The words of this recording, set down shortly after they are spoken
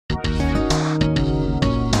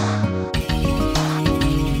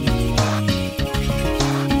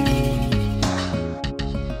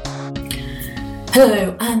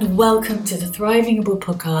Hello and welcome to the Thriving Abroad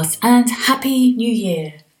podcast and Happy New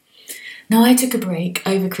Year. Now I took a break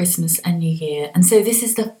over Christmas and New Year, and so this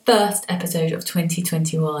is the first episode of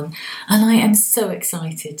 2021 and I am so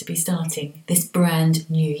excited to be starting this brand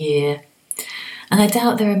new year. And I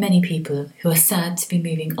doubt there are many people who are sad to be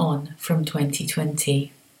moving on from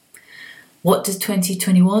 2020. What does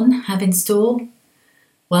 2021 have in store?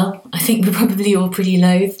 Well, I think we're probably all pretty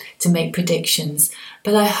loath to make predictions,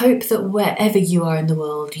 but I hope that wherever you are in the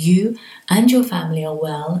world, you and your family are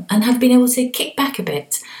well and have been able to kick back a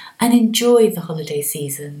bit and enjoy the holiday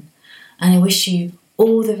season. And I wish you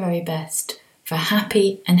all the very best for a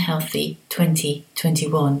happy and healthy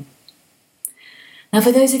 2021. Now,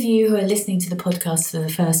 for those of you who are listening to the podcast for the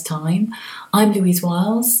first time, I'm Louise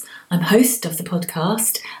Wiles. I'm host of the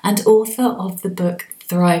podcast and author of the book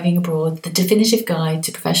Thriving Abroad, the definitive guide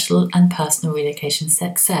to professional and personal relocation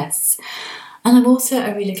success. And I'm also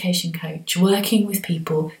a relocation coach working with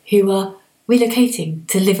people who are relocating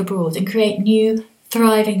to live abroad and create new,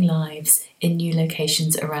 thriving lives in new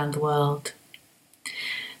locations around the world.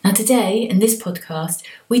 Now today, in this podcast,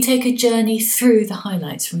 we take a journey through the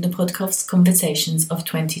highlights from the podcast conversations of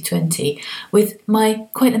 2020 with my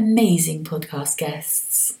quite amazing podcast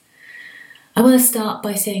guests. I want to start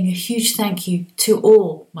by saying a huge thank you to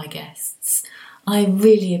all my guests. I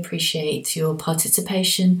really appreciate your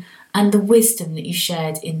participation and the wisdom that you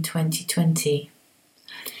shared in 2020.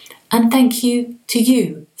 And thank you to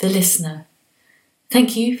you, the listener.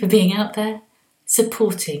 Thank you for being out there,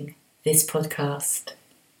 supporting this podcast.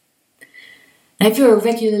 Now, if you're a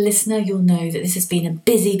regular listener, you'll know that this has been a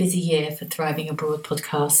busy year for Thriving Abroad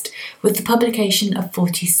podcast, with the publication of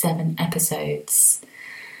 47 episodes.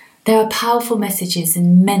 There are powerful messages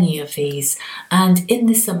in many of these, and in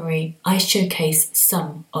the summary, I showcase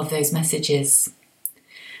some of those messages.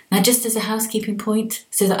 Now, just as a housekeeping point,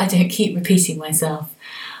 so that I don't keep repeating myself,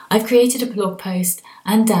 I've created a blog post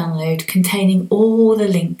and download containing all the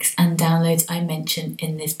links and downloads I mention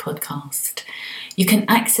in this podcast. You can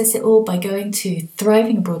access it all by going to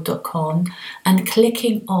thrivingabroad.com and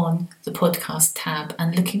clicking on the podcast tab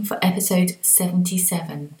and looking for episode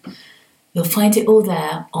 77. You'll find it all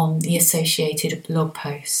there on the associated blog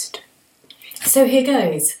post. So here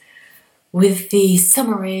goes with the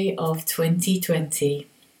summary of 2020.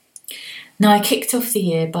 Now, I kicked off the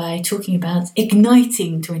year by talking about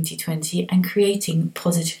igniting 2020 and creating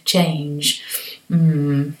positive change.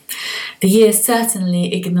 The year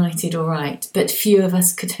certainly ignited all right, but few of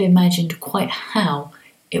us could have imagined quite how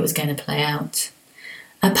it was going to play out.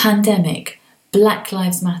 A pandemic, Black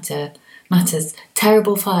Lives Matters,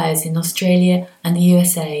 terrible fires in Australia and the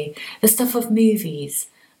USA, the stuff of movies,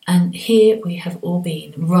 and here we have all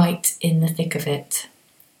been right in the thick of it.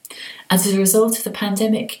 As a result of the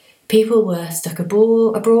pandemic, people were stuck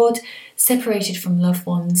abroad, separated from loved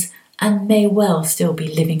ones, and may well still be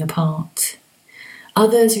living apart.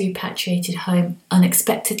 Others repatriated home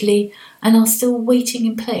unexpectedly and are still waiting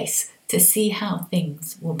in place to see how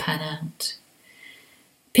things will pan out.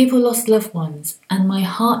 People lost loved ones, and my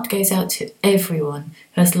heart goes out to everyone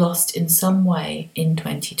who has lost in some way in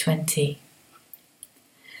 2020.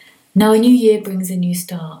 Now, a new year brings a new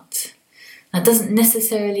start. That doesn't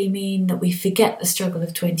necessarily mean that we forget the struggle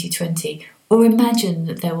of 2020 or imagine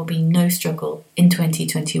that there will be no struggle in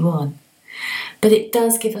 2021. But it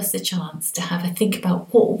does give us the chance to have a think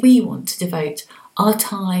about what we want to devote our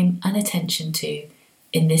time and attention to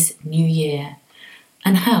in this new year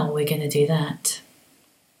and how we're going to do that.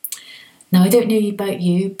 Now, I don't know about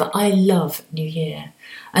you, but I love New Year.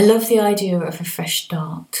 I love the idea of a fresh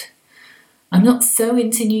start. I'm not so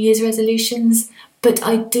into New Year's resolutions, but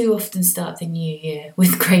I do often start the new year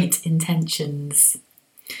with great intentions.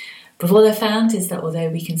 But what I found is that although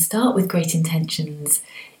we can start with great intentions,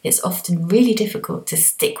 it's often really difficult to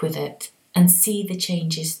stick with it and see the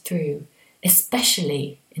changes through,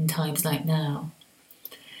 especially in times like now.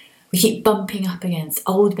 We keep bumping up against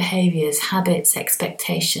old behaviours, habits,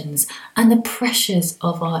 expectations, and the pressures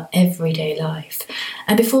of our everyday life.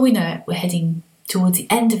 And before we know it, we're heading towards the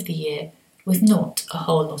end of the year with not a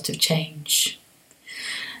whole lot of change.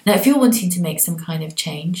 Now, if you're wanting to make some kind of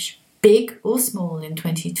change, big or small in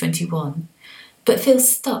 2021, but feel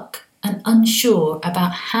stuck and unsure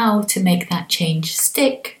about how to make that change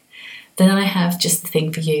stick, then I have just the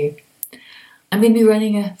thing for you. I'm going to be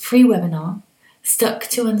running a free webinar, Stuck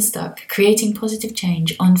to Unstuck, Creating Positive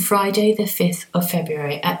Change, on Friday the 5th of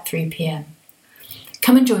February at 3 p.m.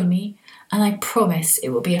 Come and join me, and I promise it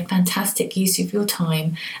will be a fantastic use of your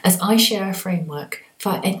time as I share a framework for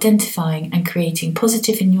identifying and creating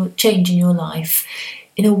positive change in your life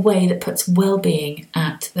in a way that puts well-being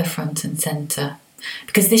at the front and centre.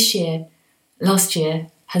 Because this year, last year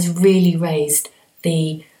has really raised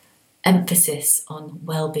the emphasis on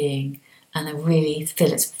well-being, and I really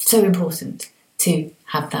feel it's so important to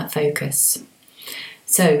have that focus.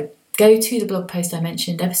 So go to the blog post I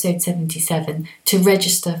mentioned, episode 77, to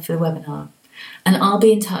register for the webinar, and I'll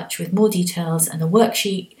be in touch with more details and a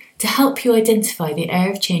worksheet to help you identify the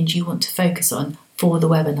area of change you want to focus on for the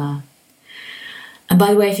webinar. And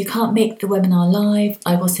by the way, if you can't make the webinar live,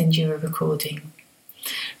 I will send you a recording.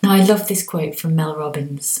 Now, I love this quote from Mel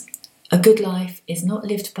Robbins. "A good life is not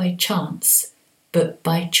lived by chance, but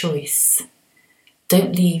by choice."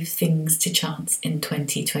 Don't leave things to chance in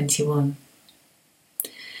 2021.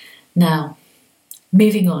 Now,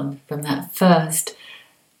 moving on from that first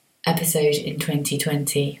episode in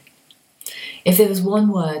 2020. If there was one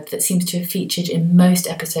word that seems to have featured in most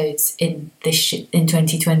episodes in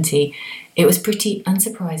 2020, it was pretty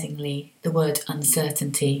unsurprisingly the word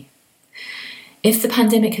uncertainty. If the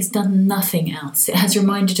pandemic has done nothing else, it has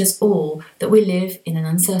reminded us all that we live in an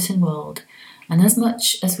uncertain world, and as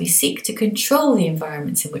much as we seek to control the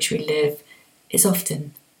environments in which we live, it's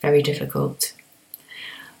often very difficult.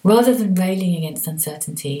 Rather than railing against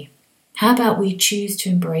uncertainty, how about we choose to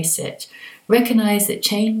embrace it? Recognise that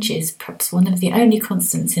change is perhaps one of the only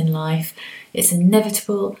constants in life, it's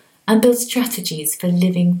inevitable, and build strategies for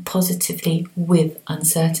living positively with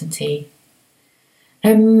uncertainty.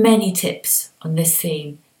 There are many tips on this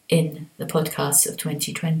theme in the podcasts of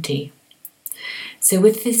 2020. So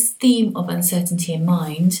with this theme of uncertainty in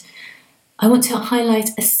mind, I want to highlight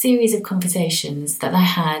a series of conversations that I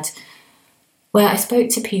had where I spoke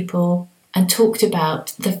to people and talked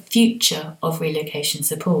about the future of relocation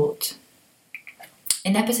support.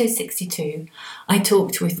 In episode 62, I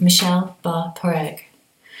talked with Michelle Bar-Pareg.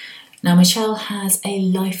 Now, Michelle has a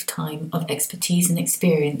lifetime of expertise and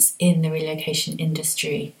experience in the relocation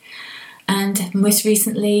industry, and most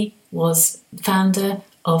recently was founder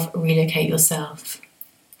of Relocate Yourself.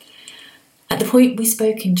 At the point we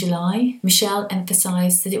spoke in July, Michelle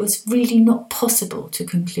emphasised that it was really not possible to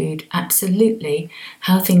conclude absolutely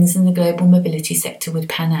how things in the global mobility sector would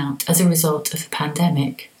pan out as a result of the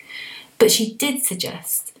pandemic. But she did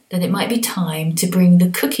suggest that it might be time to bring the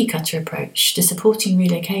cookie-cutter approach to supporting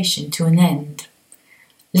relocation to an end.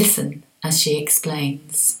 Listen as she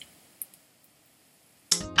explains.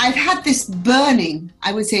 I've had this burning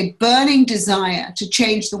desire to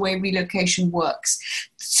change the way relocation works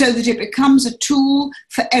so that it becomes a tool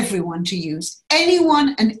for everyone to use,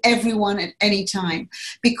 anyone and everyone at any time.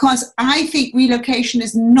 Because I think relocation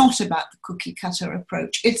is not about the cookie cutter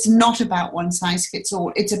approach. It's not about one size fits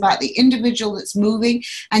all. It's about the individual that's moving.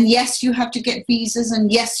 And yes, you have to get visas,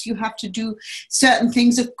 and yes, you have to do certain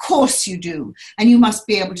things. Of course you do. And you must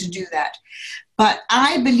be able to do that. But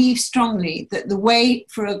I believe strongly that the way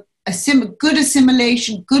for a good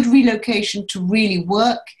assimilation, good relocation to really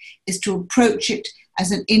work is to approach it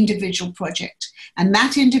as an individual project. And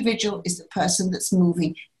that individual is the person that's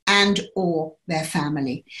moving and or their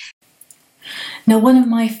family. Now, one of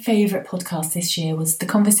my favourite podcasts this year was the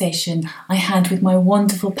conversation I had with my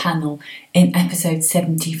wonderful panel in episode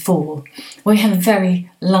 74, where we had a very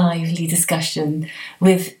lively discussion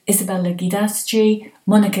with Isabella Guidastri,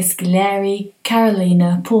 Monica Scaglieri,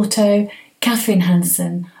 Carolina Porto, Catherine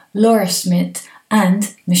Hansen, Laura Schmidt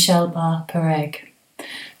and Michelle Bar-Pareg.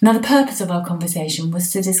 Now, the purpose of our conversation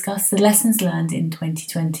was to discuss the lessons learned in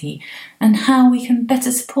 2020 and how we can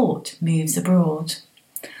better support moves abroad.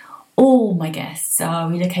 All my guests are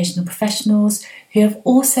relocational professionals who have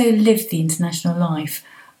also lived the international life,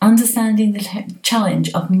 understanding the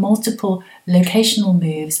challenge of multiple locational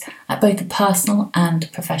moves at both the personal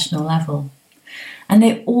and professional level. And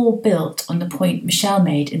they all built on the point Michelle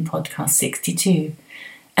made in podcast 62,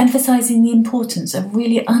 emphasising the importance of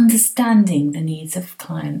really understanding the needs of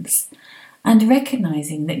clients and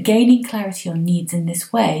recognising that gaining clarity on needs in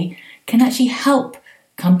this way can actually help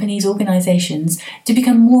companies, organisations to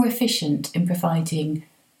become more efficient in providing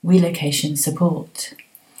relocation support.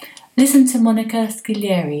 Listen to Monica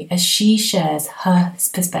Scaglieri as she shares her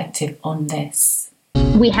perspective on this.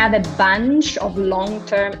 We have a bunch of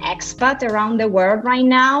long-term expats around the world right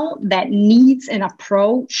now that needs an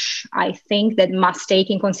approach, I think, that must take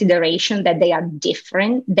in consideration that they are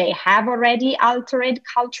different. They have already altered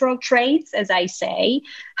cultural traits, as I say,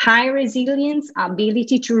 high resilience,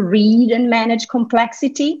 ability to read and manage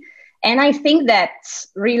complexity. And I think that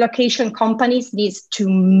relocation companies need to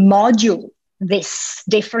module these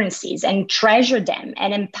differences and treasure them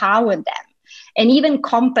and empower them. And even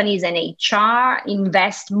companies and HR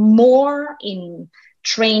invest more in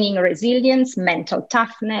training resilience, mental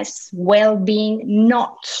toughness, well-being,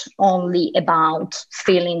 not only about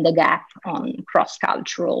filling the gap on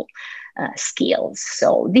cross-cultural skills.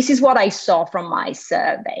 So this is what I saw from my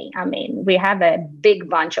survey. I mean, we have a big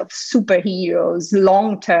bunch of superheroes,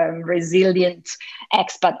 long-term resilient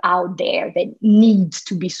expat out there that need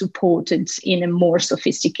to be supported in a more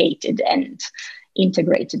sophisticated and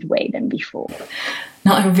integrated way than before.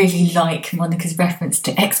 Now, I really like Monica's reference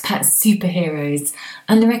to expat superheroes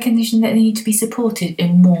and the recognition that they need to be supported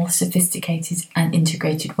in more sophisticated and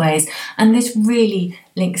integrated ways. And this really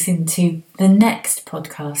links into the next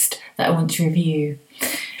podcast that I want to review.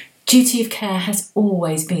 Duty of care has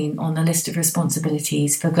always been on the list of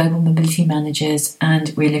responsibilities for global mobility managers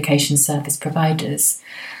and relocation service providers.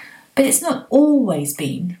 But it's not always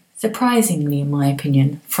been, surprisingly in my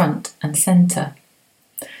opinion, front and centre.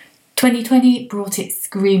 2020 brought it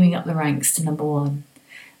screaming up the ranks to number one.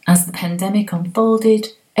 As the pandemic unfolded,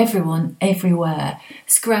 everyone, everywhere,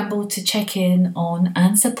 scrambled to check in on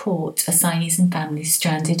and support assignees and families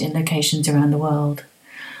stranded in locations around the world.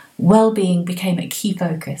 Well-being became a key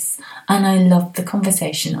focus, and I loved the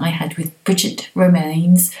conversation I had with Bridget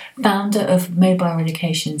Romains, founder of Mobile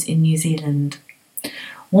Relocations in New Zealand.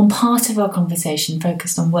 One part of our conversation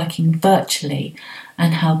focused on working virtually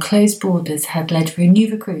and how closed borders had led for new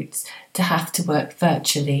recruits to have to work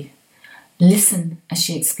virtually. Listen as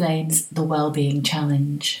she explains the well-being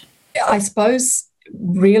challenge. I suppose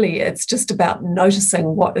really it's just about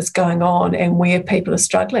noticing what is going on and where people are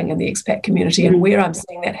struggling in the expat community and where I'm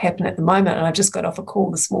seeing that happen at the moment. And I've just got off a call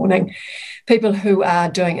this morning. People who are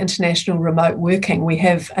doing international remote working, we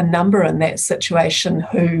have a number in that situation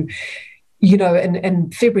who, you know, in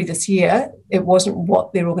February this year, it wasn't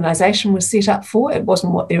what their organisation was set up for. It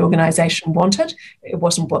wasn't what their organisation wanted. It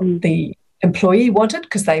wasn't what the employee wanted,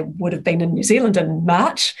 because they would have been in New Zealand in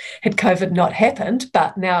March had COVID not happened.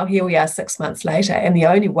 But now here we are 6 months later, and the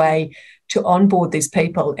only way to onboard these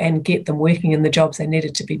people and get them working in the jobs they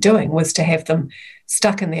needed to be doing was to have them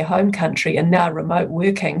stuck in their home country and now remote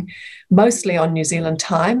working, mostly on New Zealand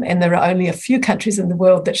time. And there are only a few countries in the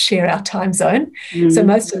world that share our time zone. So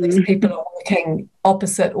most of these people are working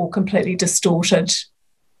opposite or completely distorted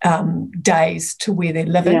days to where they're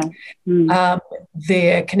living.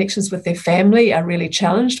 Their connections with their family are really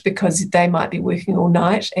challenged because they might be working all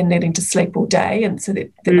night and needing to sleep all day, and so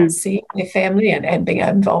they're not seeing their family and being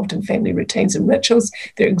involved in family routines and rituals.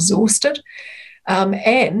 They're exhausted,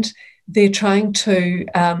 and they're trying to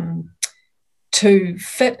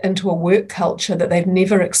fit into a work culture that they've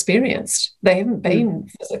never experienced. They haven't been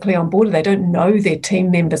physically on board. They don't know their team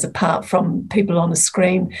members apart from people on the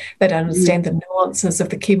screen. They don't understand the nuances of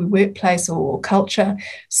the Kiwi workplace or culture.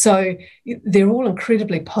 So they're all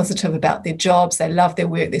incredibly positive about their jobs. They love their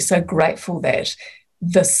work. They're so grateful that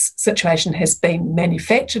this situation has been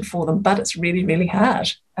manufactured for them, but it's really, really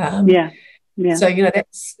hard. So, you know,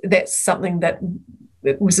 that's something that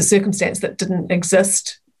it was a circumstance that didn't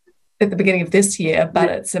exist at the beginning of this year, but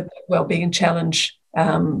it's a well-being challenge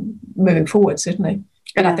moving forward, certainly.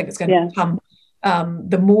 And I think it's going to become,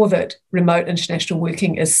 the more that remote international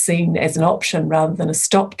working is seen as an option rather than a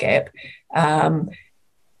stopgap,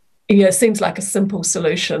 it seems like a simple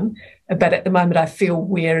solution, but at the moment I feel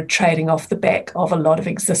we're trading off the back of a lot of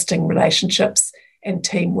existing relationships and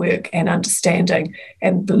teamwork and understanding.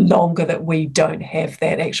 And the longer that we don't have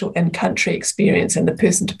that actual in-country experience and the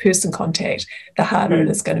person-to-person contact, the harder it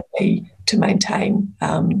is going to be to maintain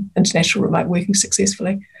international remote working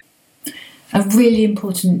successfully. A really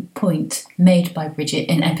important point made by Bridget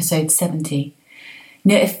in episode 70.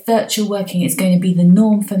 Now, if virtual working is going to be the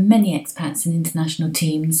norm for many expats and international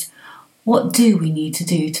teams, what do we need to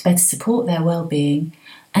do to better support their well-being,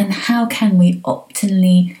 and how can we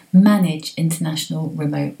optimally manage international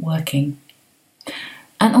remote working?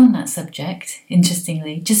 And on that subject,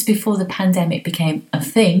 interestingly, just before the pandemic became a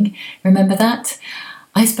thing, remember that?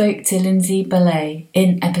 I spoke to Lindsay Ballet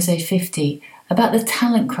in episode 50 about the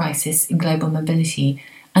talent crisis in global mobility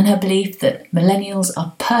and her belief that millennials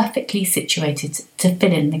are perfectly situated to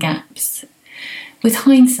fill in the gaps. With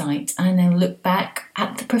hindsight, I now look back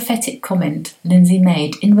at the prophetic comment Lindsay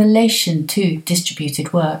made in relation to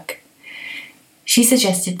distributed work. She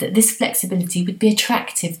suggested that this flexibility would be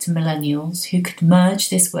attractive to millennials who could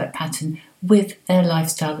merge this work pattern with their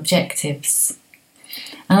lifestyle objectives.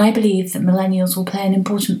 And I believe that millennials will play an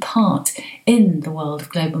important part in the world of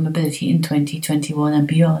global mobility in 2021 and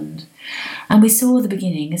beyond. And we saw the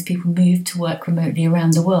beginning as people moved to work remotely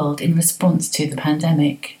around the world in response to the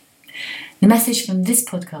pandemic. The message from this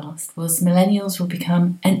podcast was millennials will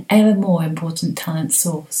become an ever more important talent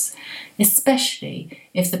source, especially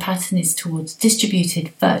if the pattern is towards distributed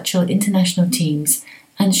virtual international teams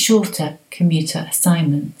and shorter commuter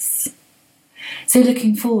assignments. So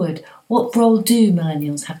looking forward, What role do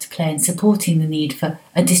millennials have to play in supporting the need for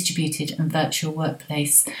a distributed and virtual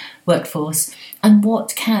workforce? And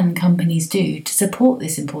what can companies do to support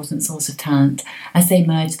this important source of talent as they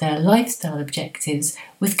merge their lifestyle objectives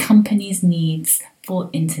with companies' needs for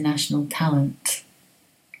international talent?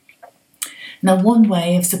 Now, one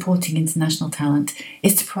way of supporting international talent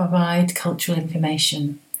is to provide cultural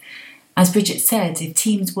information. As Bridget said, if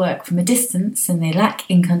teams work from a distance and they lack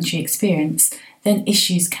in-country experience, then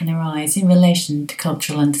issues can arise in relation to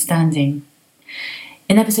cultural understanding.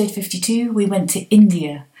 In episode 52, we went to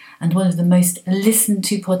India and one of the most listened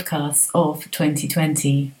to podcasts of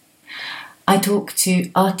 2020. I talked to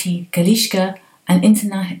Aarti Kalishka, an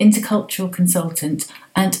intercultural consultant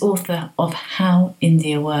and author of How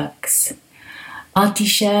India Works. Aarti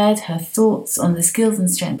shared her thoughts on the skills and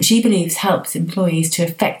strengths she believes helps employees to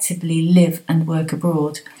effectively live and work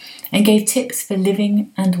abroad, and gave tips for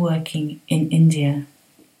living and working in India.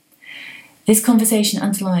 This conversation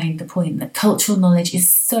underlined the point that cultural knowledge is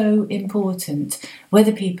so important,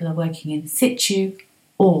 whether people are working in situ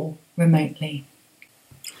or remotely.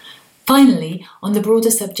 Finally, on the broader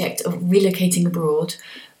subject of relocating abroad,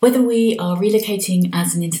 whether we are relocating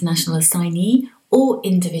as an international assignee or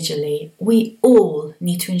individually, we all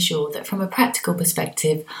need to ensure that from a practical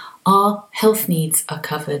perspective, our health needs are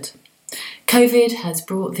covered. COVID has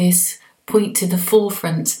brought this point to the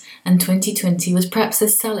forefront, and 2020 was perhaps a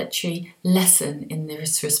salutary lesson in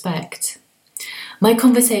this respect. My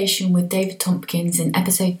conversation with David Tompkins in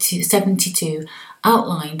episode 72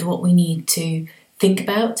 outlined what we need to think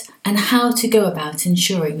about and how to go about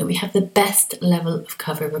ensuring that we have the best level of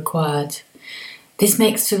cover required. This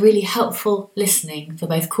makes for really helpful listening for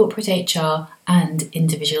both corporate HR and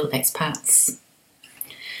individual expats.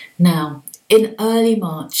 Now, in early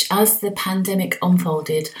March, as the pandemic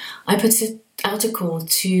unfolded, I put out a call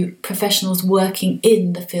to professionals working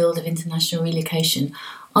in the field of international relocation,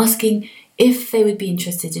 asking if they would be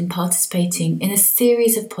interested in participating in a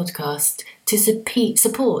series of podcasts to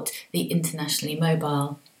support the internationally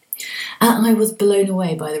mobile. And I was blown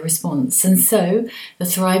away by the response, and so the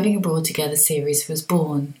Thriving Abroad Together series was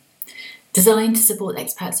born. Designed to support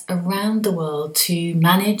expats around the world to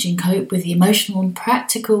manage and cope with the emotional and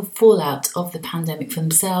practical fallout of the pandemic for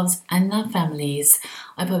themselves and their families,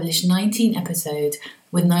 I published 19 episodes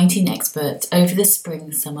with 19 experts over the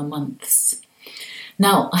spring-summer months.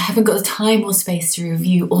 Now, I haven't got the time or space to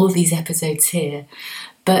review all these episodes here,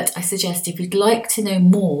 but I suggest if you'd like to know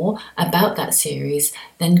more about that series,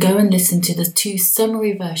 then go and listen to the 2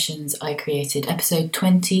 summary versions I created, episode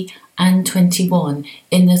 20 and 21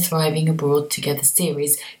 in the Thriving Abroad Together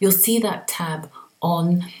series. You'll see that tab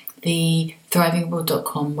on the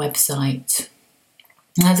thrivingabroad.com website.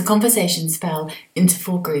 Now, the conversations fell into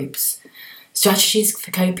 4 groups: strategies for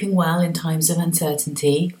coping well in times of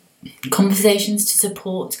uncertainty, conversations to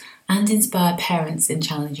support and inspire parents in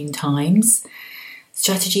challenging times,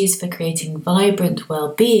 strategies for creating vibrant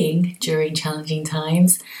well-being during challenging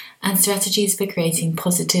times, and strategies for creating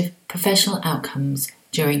positive professional outcomes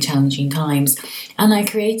during challenging times. And I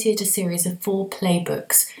created a series of 4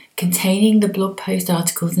 playbooks containing the blog post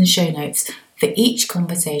articles and show notes for each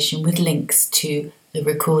conversation with links to the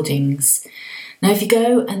recordings. Now, if you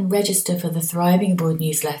go and register for the Thriving Abroad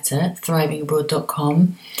newsletter,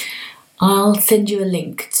 thrivingabroad.com, I'll send you a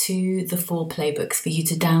link to the 4 playbooks for you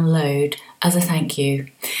to download as a thank you.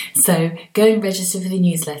 So go and register for the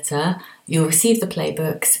newsletter, you'll receive the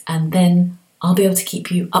playbooks, and then I'll be able to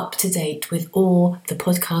keep you up to date with all the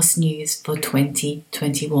podcast news for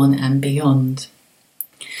 2021 and beyond.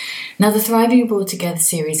 Now, the Thriving Abroad Together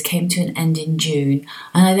series came to an end in June,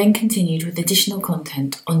 and I then continued with additional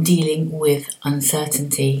content on dealing with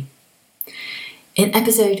uncertainty. In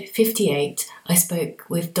episode 58, I spoke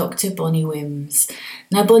with Dr. Bonnie Wims.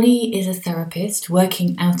 Now, Bonnie is a therapist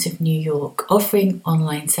working out of New York, offering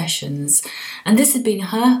online sessions, and this had been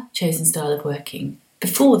her chosen style of working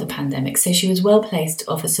before the pandemic, so she was well placed to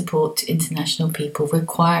offer support to international people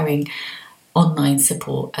requiring online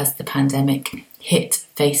support as the pandemic hit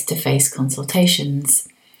face-to-face consultations.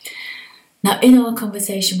 Now, in our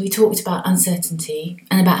conversation, we talked about uncertainty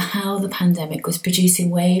and about how the pandemic was producing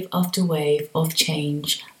wave after wave of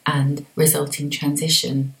change and resulting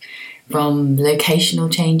transition, from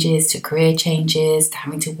locational changes to career changes to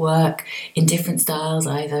having to work in different styles,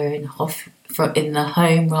 either in the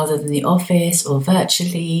home rather than the office or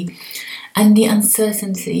virtually, and the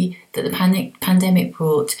uncertainty that the pandemic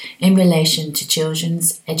brought in relation to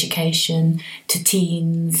children's education, to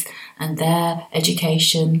teens and their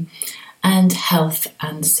education, and health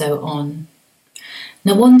and so on.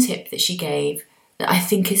 Now, one tip that she gave that I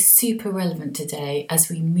think is super relevant today as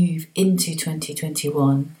we move into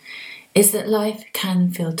 2021 is that life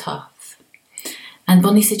can feel tough. And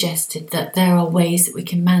Bonnie suggested that there are ways that we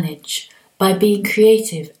can manage by being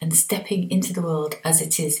creative and stepping into the world as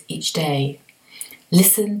it is each day.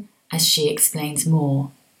 Listen as she explains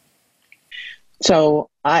more. So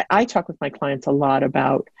I talk with my clients a lot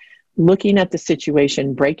about looking at the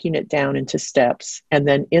situation, breaking it down into steps, and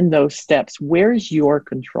then in those steps, where's your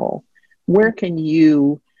control? Where can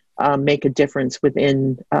you make a difference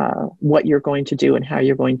within what you're going to do and how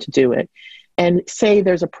you're going to do it? And say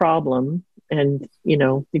there's a problem, and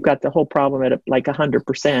you've got the whole problem at like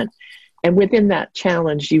 100%. And within that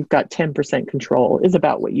challenge, you've got 10% control is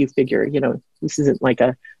about what you figure. This isn't like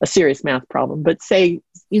a serious math problem, but say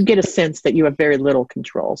you get a sense that you have very little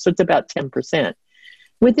control. So it's about 10%.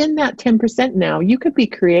 Within that 10% now, you could be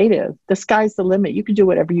creative. The sky's the limit. You can do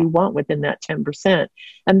whatever you want within that 10%.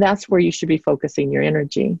 And that's where you should be focusing your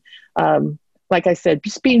energy. Like I said,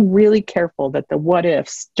 just being really careful that the what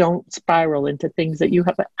ifs don't spiral into things that you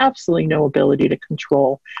have absolutely no ability to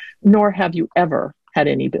control, nor have you ever had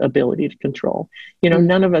any ability to control.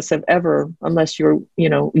 None of us have ever, unless you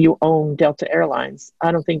own Delta Airlines,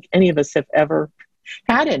 I don't think any of us have ever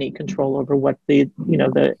had any control over what the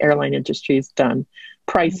airline industry has done.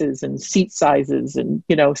 Prices and seat sizes and,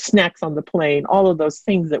 snacks on the plane, all of those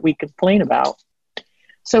things that we complain about.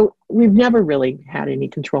 So we've never really had any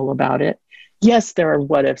control about it. Yes, there are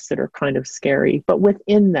what ifs that are kind of scary, but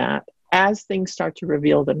within that, as things start to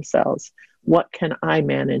reveal themselves, what can I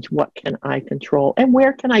manage? What can I control? And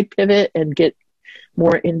where can I pivot and get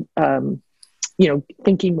more in,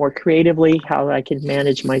 thinking more creatively how I can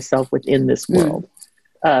manage myself within this world?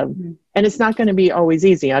 And it's not going to be always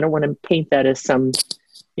easy. I don't want to paint that as some,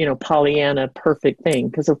 Pollyanna perfect thing,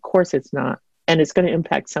 because of course it's not. And it's going to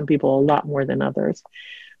impact some people a lot more than others.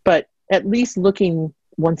 But at least looking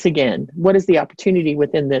once again, what is the opportunity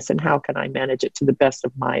within this and how can I manage it to the best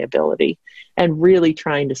of my ability? And really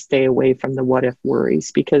trying to stay away from the what if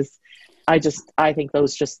worries, because I think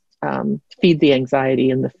those just feed the anxiety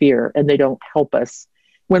and the fear, and they don't help us.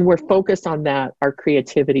 When we're focused on that, our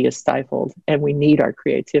creativity is stifled, and we need our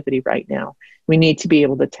creativity right now. We need to be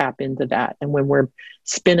able to tap into that. And when we're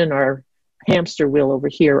spinning our hamster wheel over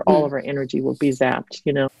here, all of our energy will be zapped,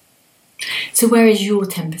 So where is your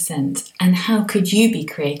 10%, and how could you be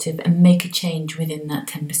creative and make a change within that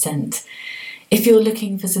 10%? If you're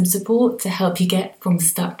looking for some support to help you get from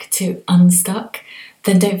stuck to unstuck,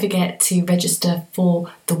 then don't forget to register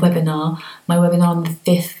for the webinar, my webinar on the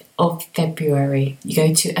 5th of February. You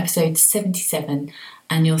go to episode 77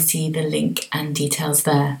 and you'll see the link and details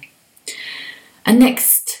there. A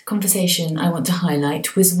next conversation I want to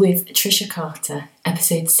highlight was with Tricia Carter,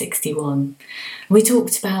 episode 61. We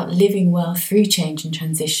talked about living well through change and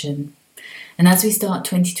transition. And as we start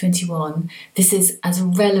 2021, this is as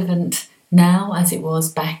relevant now as it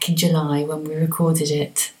was back in July when we recorded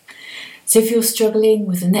it. So if you're struggling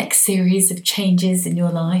with the next series of changes in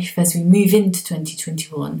your life as we move into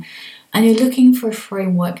 2021, and you're looking for a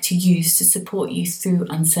framework to use to support you through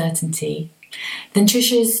uncertainty, then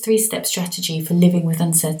Tricia's 3-step strategy for living with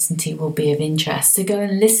uncertainty will be of interest. So go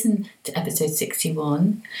and listen to episode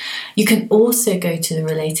 61. You can also go to the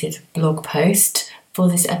related blog post for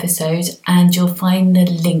this episode and you'll find the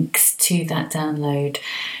links to that download.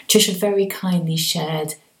 Tricia very kindly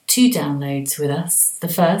shared 2 downloads with us. The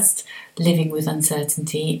first, Living with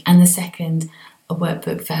Uncertainty, and the second, a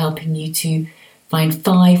workbook for helping you to find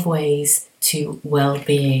 5 ways to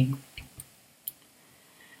well-being.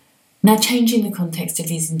 Now, changing the context of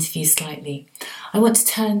these interviews slightly, I want to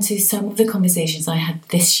turn to some of the conversations I had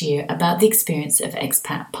this year about the experience of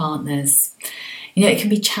expat partners. It can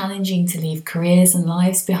be challenging to leave careers and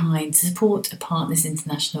lives behind to support a partner's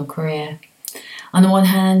international career. On the one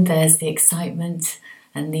hand, there's the excitement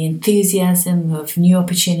and the enthusiasm of new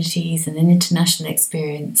opportunities and an international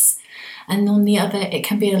experience. And on the other, it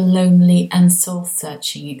can be a lonely and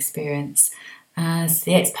soul-searching experience as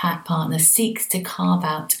the expat partner seeks to carve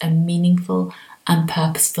out a meaningful and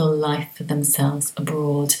purposeful life for themselves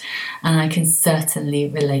abroad. And I can certainly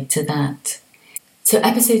relate to that. So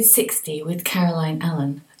episode 60 with Caroline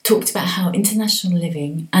Allen talked about how international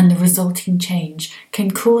living and the resulting change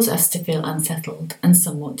can cause us to feel unsettled and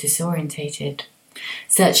somewhat disorientated,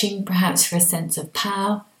 searching perhaps for a sense of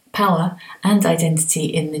power and identity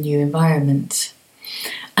in the new environment.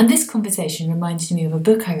 And this conversation reminded me of a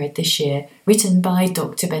book I read this year written by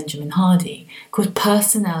Dr. Benjamin Hardy called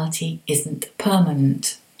Personality Isn't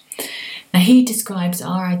Permanent. Now, he describes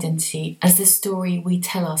our identity as the story we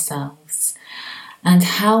tell ourselves and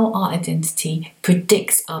how our identity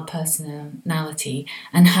predicts our personality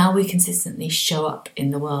and how we consistently show up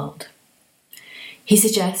in the world. He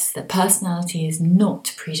suggests that personality is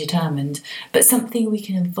not predetermined, but something we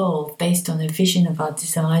can evolve based on a vision of our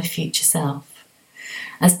desired future self.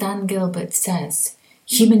 As Dan Gilbert says,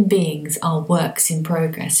 human beings are works in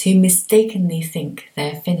progress who mistakenly think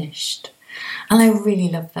they're finished. And I really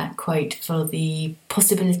love that quote for the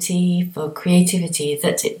possibility, for creativity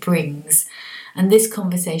that it brings. And this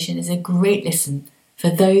conversation is a great listen for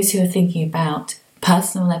those who are thinking about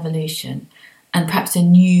personal evolution and perhaps a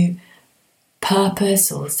new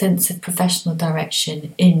purpose or sense of professional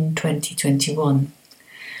direction in 2021.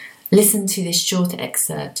 Listen to this short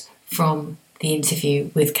excerpt from the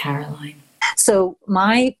interview with Caroline. So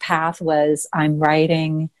my path was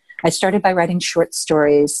I started by writing short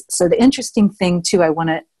stories. So the interesting thing too, I want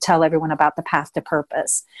to tell everyone about the path to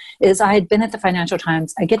purpose is I had been at the Financial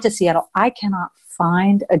Times. I get to Seattle. I cannot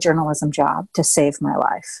find a journalism job to save my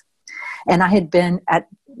life. And I had been at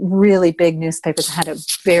really big newspapers. I had a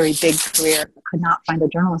very big career. I could not find a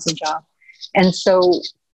journalism job. And so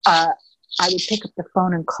I would pick up the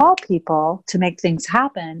phone and call people to make things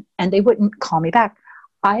happen, and they wouldn't call me back.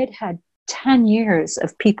 I had had 10 years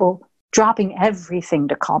of people dropping everything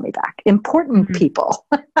to call me back. Important people.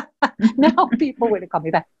 Now people wouldn't call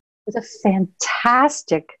me back. It was a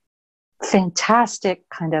fantastic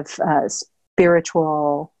kind of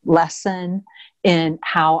spiritual lesson in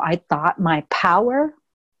how I thought my power.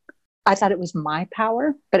 I thought it was my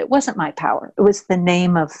power, but it wasn't my power. It was the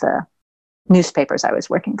name of the newspapers I was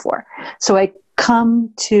working for. So I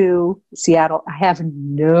come to Seattle. I have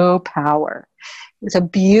no power. It's a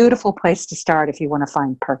beautiful place to start if you want to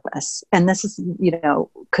find purpose. And this is,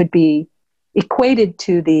 could be equated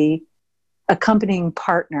to the accompanying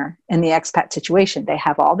partner in the expat situation. They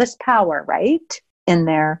have all this power, right, in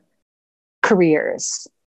their careers.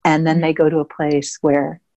 And then they go to a place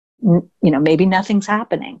where, maybe nothing's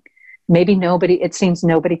happening. Maybe it seems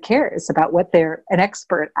nobody cares about what they're an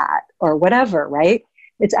expert at or whatever, right?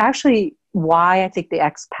 It's actually why I think the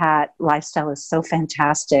expat lifestyle is so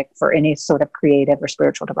fantastic for any sort of creative or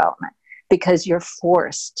spiritual development, because you're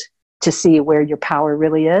forced to see where your power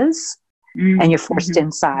really is, and you're forced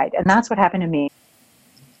inside. And that's what happened to me.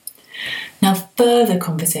 Now, further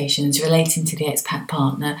conversations relating to the expat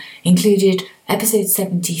partner included episode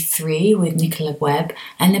 73 with Nicola Webb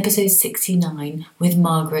and episode 69 with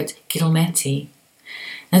Margaret Gilmetti.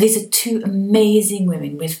 Now, these are two amazing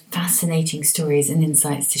women with fascinating stories and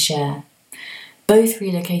insights to share. Both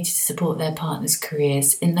relocated to support their partners'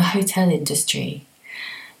 careers in the hotel industry.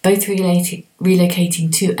 Both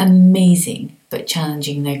relocating to amazing but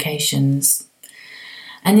challenging locations.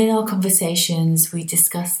 And in our conversations, we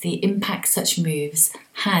discussed the impact such moves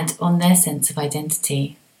had on their sense of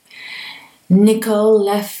identity. Nicole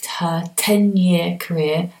left her 10-year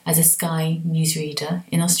career as a Sky newsreader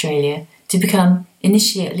in Australia to become,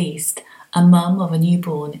 initially at least, a mum of a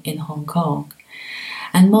newborn in Hong Kong.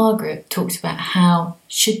 And Margaret talked about how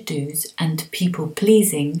should-dos and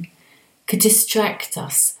people-pleasing could distract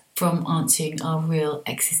us from answering our real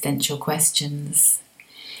existential questions.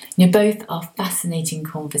 Both are fascinating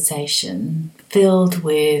conversation filled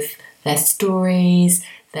with their stories,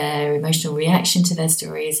 their emotional reaction to their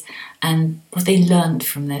stories, and what they learned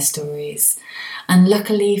from their stories. And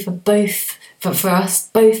luckily for us,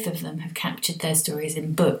 both of them have captured their stories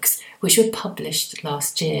in books which were published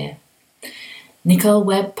last year. Nicole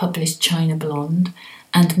Webb published China Blonde,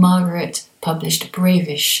 and Margaret published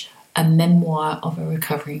Bravish, a memoir of a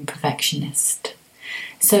recovering perfectionist.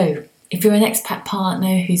 So, if you're an expat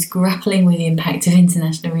partner who's grappling with the impact of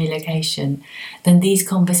international relocation, then these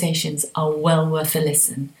conversations are well worth a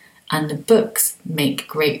listen, and the books make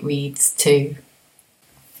great reads too.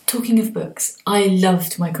 Talking of books, I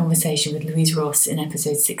loved my conversation with Louise Ross in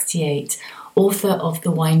episode 68, author of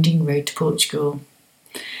The Winding Road to Portugal.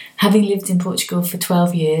 Having lived in Portugal for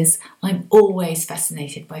 12 years, I'm always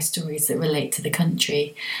fascinated by stories that relate to the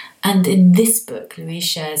country. And in this book, Louise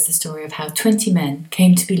shares the story of how 20 men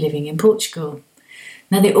came to be living in Portugal.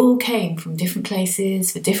 Now, they all came from different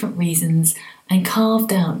places for different reasons and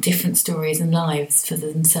carved out different stories and lives for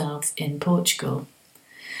themselves in Portugal.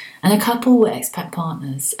 And a couple were expat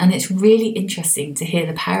partners, and it's really interesting to hear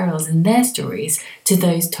the parallels in their stories to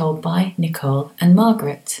those told by Nicole and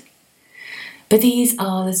Margaret. But these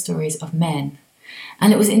are the stories of men,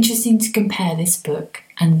 and it was interesting to compare this book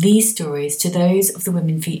and these stories to those of the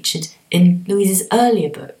women featured in Louise's earlier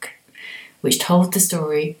book, which told the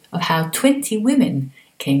story of how 20 women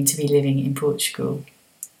came to be living in Portugal.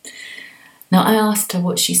 Now, I asked her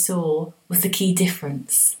what she saw was the key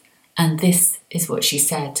difference, and this is what she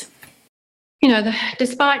said.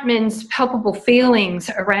 despite men's palpable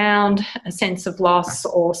feelings around a sense of loss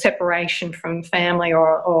or separation from family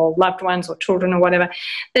or loved ones or children or whatever,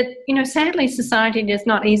 that, sadly society does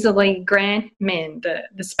not easily grant men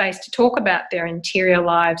the space to talk about their interior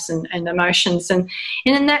lives and emotions. And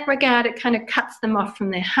in that regard, it kind of cuts them off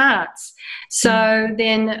from their hearts. So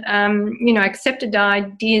then, accepted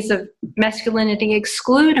ideas of masculinity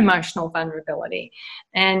exclude emotional vulnerability.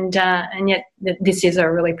 And yet this is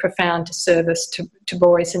a really profound disservice to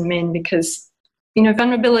boys and men, because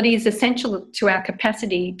vulnerability is essential to our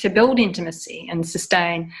capacity to build intimacy and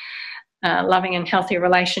sustain loving and healthy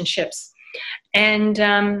relationships.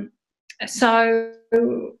 And so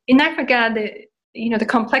in that regard, the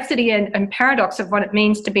complexity and paradox of what it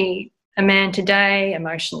means to be a man today,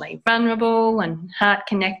 emotionally vulnerable and heart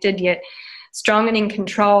connected yet strong and in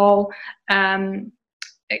control,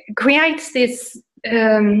 creates this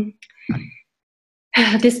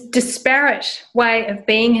this disparate way of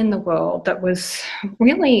being in the world that was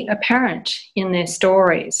really apparent in their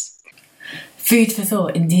stories. Food for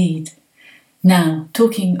thought, indeed. Now,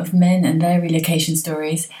 talking of men and their relocation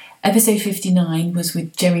stories, episode 59 was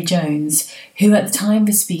with Jerry Jones, who at the time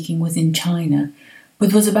of speaking was in China,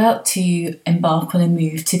 but was about to embark on a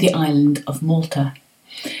move to the island of Malta.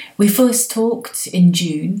 We first talked in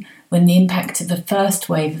June when the impact of the first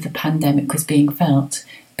wave of the pandemic was being felt,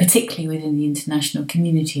 particularly within the international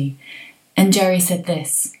community. And Jerry said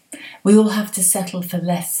this: "We all have to settle for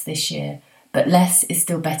less this year, but less is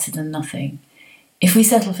still better than nothing. If we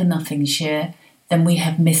settle for nothing this year, then we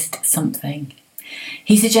have missed something."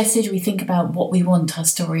 He suggested we think about what we want our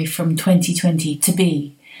story from 2020 to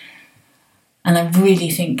be. And I really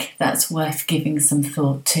think that's worth giving some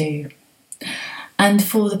thought to. And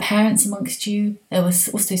for the parents amongst you, there was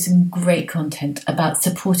also some great content about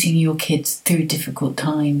supporting your kids through difficult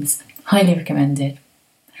times. Highly recommended.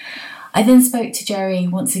 I then spoke to Jerry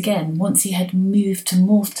once again, once he had moved to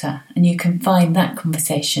Malta, and you can find that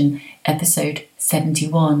conversation, episode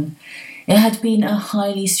 71. It had been a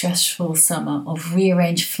highly stressful summer of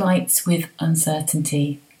rearranged flights with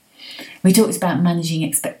uncertainty. We talked about managing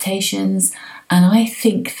expectations, and I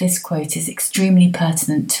think this quote is extremely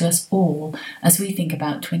pertinent to us all as we think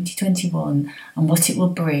about 2021 and what it will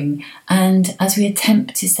bring, and as we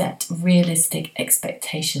attempt to set realistic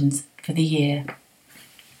expectations for the year.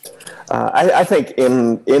 I think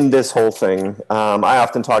in this whole thing, I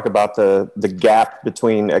often talk about the gap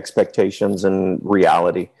between expectations and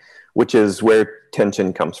reality, which is where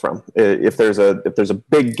tension comes from. If there's a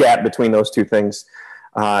big gap between those two things,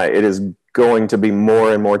 it is going to be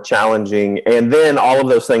more and more challenging. And then all of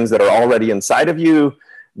those things that are already inside of you,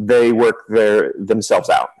 they work themselves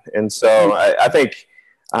out. And so I think,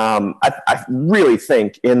 I really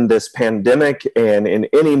think in this pandemic and in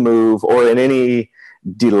any move or in any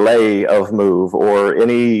delay of move or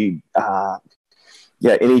any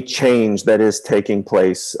change that is taking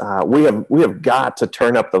place, we have got to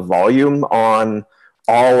turn up the volume on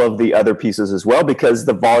all of the other pieces as well, because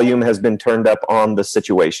the volume has been turned up on the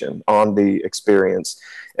situation, on the experience.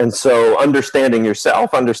 And so understanding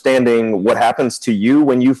yourself, understanding what happens to you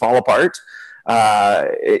when you fall apart,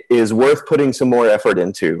 is worth putting some more effort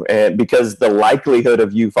into. And because the likelihood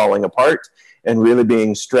of you falling apart and really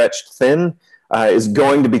being stretched thin is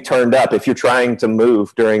going to be turned up if you're trying to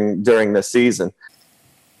move during this season.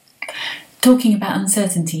 Talking about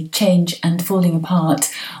uncertainty, change and falling apart,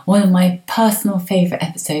 one of my personal favourite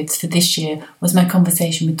episodes for this year was my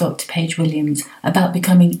conversation with Dr. Paige Williams about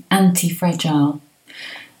becoming anti-fragile.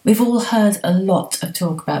 We've all heard a lot of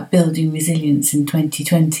talk about building resilience in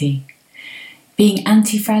 2020. Being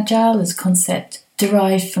anti-fragile is a concept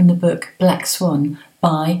derived from the book Black Swan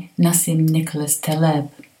by Nassim Nicholas Taleb,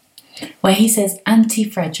 where he says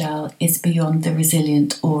anti-fragile is beyond the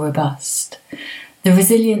resilient or robust. The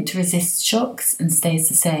resilient resists shocks and stays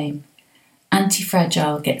the same.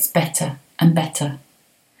 Anti-fragile gets better and better.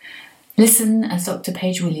 Listen as Dr.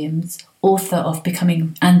 Paige Williams, author of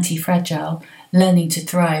Becoming Anti-Fragile, Learning to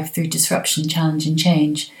Thrive Through Disruption, Challenge and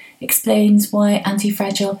Change, explains why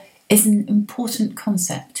anti-fragile is an important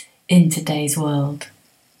concept in today's world.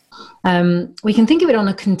 We can think of it on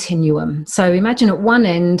a continuum. So imagine at one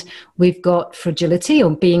end, we've got fragility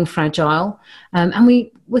or being fragile, and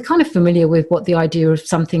we we're kind of familiar with what the idea of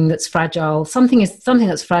something that's fragile. Something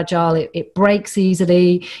that's fragile. It breaks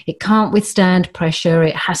easily. It can't withstand pressure.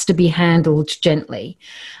 It has to be handled gently.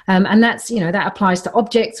 And that's, that applies to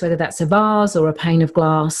objects, whether that's a vase or a pane of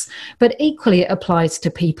glass, but equally it applies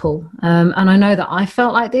to people. And I know that I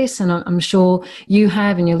felt like this, and I'm sure you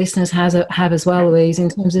have, and your listeners have as well, Louise, in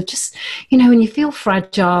terms of just, when you feel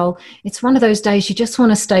fragile, it's one of those days you just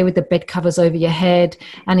want to stay with the bed covers over your head,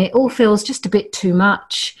 and it all feels just a bit too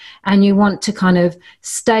much, and you want to kind of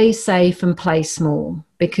stay safe and play small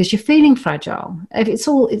because you're feeling fragile. It's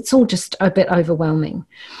all just a bit overwhelming.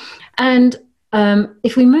 And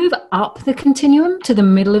if we move up the continuum to the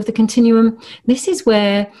middle of the continuum, this is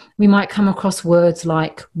where we might come across words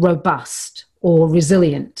like robust or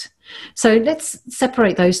resilient. So let's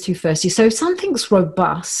separate those two first. So if something's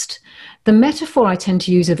robust, the metaphor I tend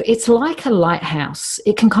to use of it's like a lighthouse.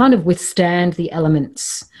 It can kind of withstand the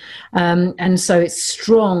elements. And so it's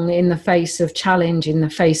strong in the face of challenge, in the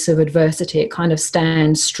face of adversity. It kind of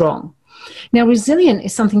stands strong. Now, resilient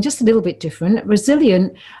is something just a little bit different.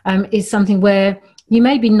 Resilient is something where you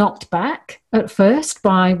may be knocked back at first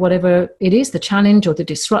by whatever it is, the challenge or the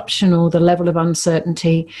disruption or the level of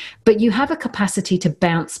uncertainty, but you have a capacity to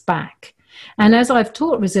bounce back. And as I've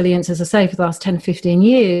taught resilience, as I say, for the last 10, 15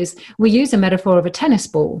 years, we use a metaphor of a tennis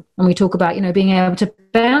ball. And we talk about, being able to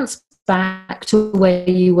bounce back to where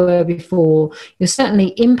you were before. You're certainly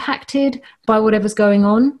impacted by whatever's going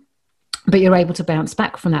on, but you're able to bounce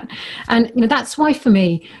back from that. And that's why for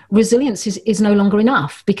me resilience is no longer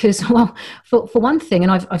enough, because for one thing,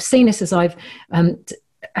 and I've seen this as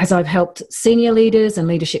I've helped senior leaders and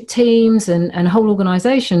leadership teams and whole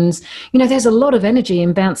organizations, there's a lot of energy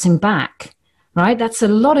in bouncing back, right? That's a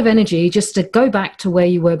lot of energy just to go back to where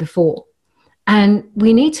you were before. And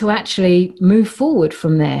we need to actually move forward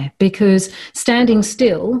from there, because standing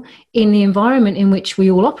still in the environment in which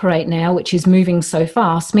we all operate now, which is moving so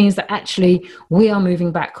fast, means that actually we are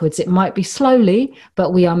moving backwards. It might be slowly,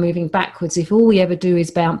 but we are moving backwards if all we ever do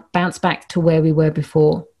is bounce back to where we were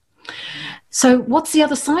before. So what's the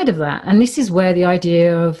other side of that? And this is where the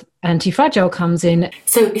idea of anti-fragile comes in.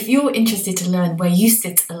 So if you're interested to learn where you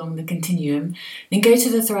sit along the continuum, then go to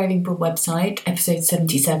the Thriving Abroad website, episode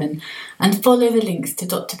 77, and follow the links to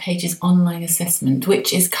Dr. Page's online assessment,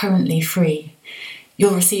 which is currently free.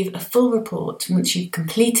 You'll receive a full report once you've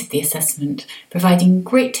completed the assessment, providing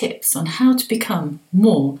great tips on how to become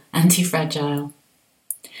more anti-fragile.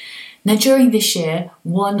 Now, during this year,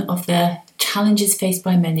 one of the challenges faced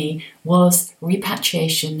by many was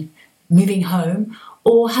repatriation, moving home,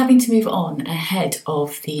 or having to move on ahead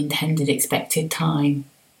of the intended expected time.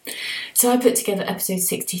 So I put together episode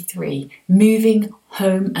 63, Moving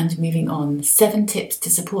Home and Moving On, 7 tips to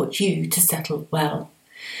support you to settle well.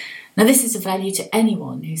 Now this is of value to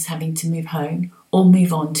anyone who's having to move home or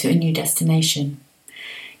move on to a new destination.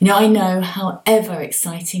 I know however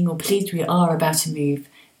exciting or pleased we are about a move,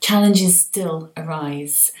 challenges still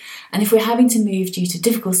arise. And if we're having to move due to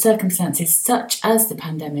difficult circumstances such as the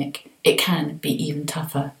pandemic, it can be even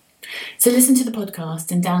tougher. So listen to the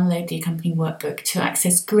podcast and download the accompanying workbook to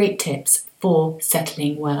access great tips for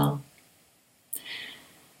settling well.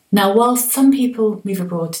 Now, while some people move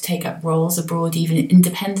abroad to take up roles abroad even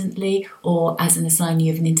independently or as an assignee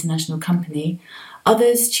of an international company,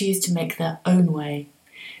 others choose to make their own way.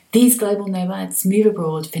 These global nomads move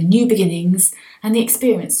abroad for new beginnings and the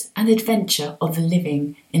experience and adventure of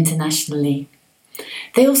living internationally.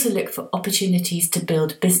 They also look for opportunities to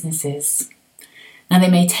build businesses. Now, they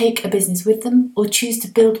may take a business with them or choose to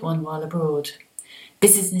build one while abroad.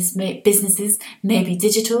 Businesses may be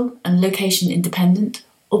digital and location independent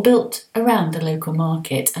or built around the local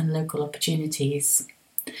market and local opportunities.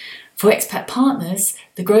 For expat partners,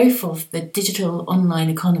 the growth of the digital online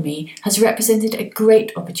economy has represented a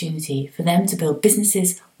great opportunity for them to build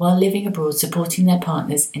businesses while living abroad, supporting their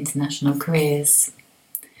partners' international careers.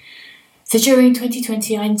 So during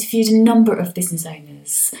 2020, I interviewed a number of business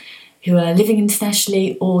owners who are living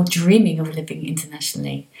internationally or dreaming of living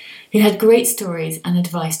internationally, who had great stories and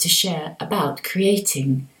advice to share about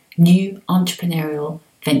creating new entrepreneurial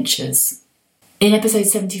ventures. In episode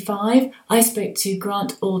 75, I spoke to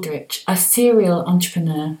Grant Aldrich, a serial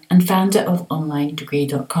entrepreneur and founder of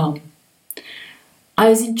OnlineDegree.com. I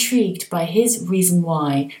was intrigued by his reason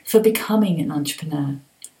why for becoming an entrepreneur.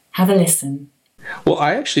 Have a listen. Well,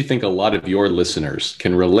 I actually think a lot of your listeners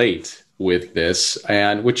can relate with this,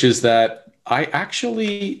 and which is that I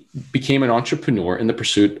actually became an entrepreneur in the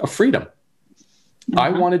pursuit of freedom. I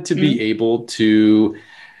wanted to be able to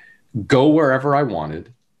go wherever I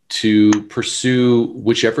wanted, to pursue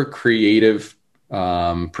whichever creative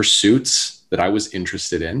pursuits that I was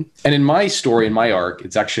interested in. And in my story, in my arc,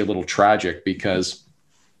 it's actually a little tragic because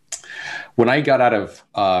when I got out of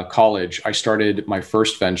college, I started my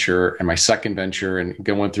first venture and my second venture and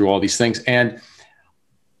going through all these things. And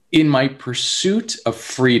in my pursuit of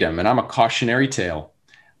freedom, and I'm a cautionary tale,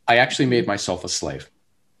 I actually made myself a slave.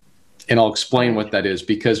 And I'll explain what that is,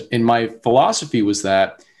 because in my philosophy was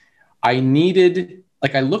that I needed,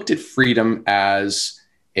 like, I looked at freedom as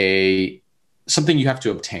something you have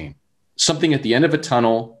to obtain, something at the end of a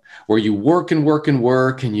tunnel where you work and work and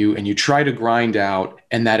work and you try to grind out,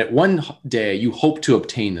 and that at one day you hope to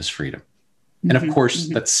obtain this freedom. And of course,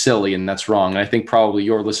 that's silly and that's wrong. And I think probably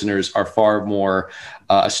your listeners are far more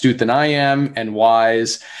astute than I am and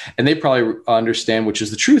wise. And they probably understand, which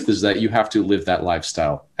is the truth, is that you have to live that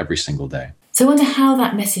lifestyle every single day. So I wonder how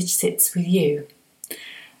that message sits with you.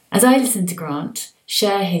 As I listened to Grant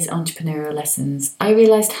share his entrepreneurial lessons, I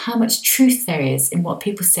realised how much truth there is in what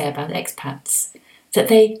people say about expats, that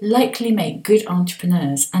they likely make good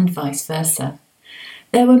entrepreneurs and vice versa.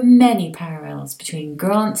 There were many parallels between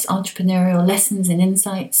Grant's entrepreneurial lessons and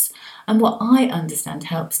insights and what I understand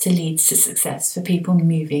helps to lead to success for people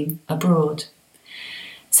moving abroad.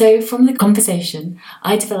 So from the conversation,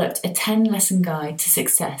 I developed a 10-lesson guide to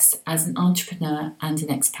success as an entrepreneur and an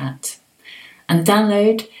expat. And the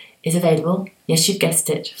download is available, yes, you've guessed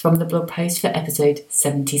it, from the blog post for episode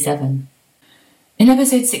 77. In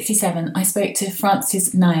episode 67, I spoke to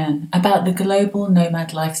Francis Nyan about the global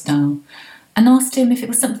nomad lifestyle and asked him if it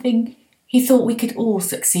was something he thought we could all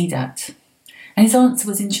succeed at. And his answer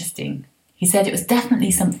was interesting. He said it was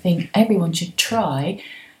definitely something everyone should try,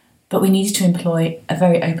 but we needed to employ a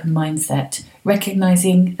very open mindset,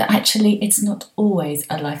 recognising that actually it's not always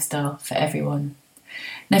a lifestyle for everyone.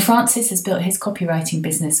 Now, Francis has built his copywriting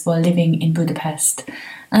business while living in Budapest,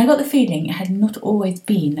 and I got the feeling it had not always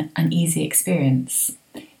been an easy experience.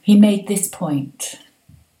 He made this point.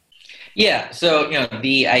 Yeah, so,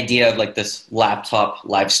 the idea of like this laptop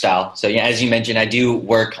lifestyle. So, as you mentioned, I do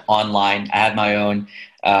work online. I have my own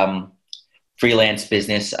freelance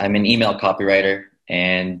business. I'm an email copywriter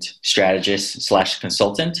and strategist /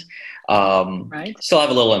 consultant. Right. Still have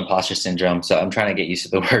a little imposter syndrome, so I'm trying to get used to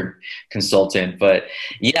the word consultant. But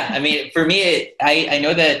yeah, I mean, for me, I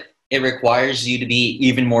know that it requires you to be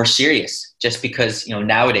even more serious, just because,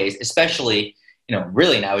 nowadays, especially,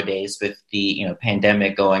 really nowadays with the,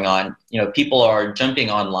 pandemic going on, people are jumping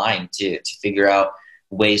online to figure out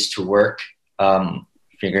ways to work,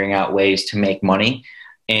 figuring out ways to make money.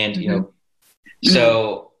 And,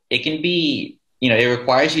 so it can be, it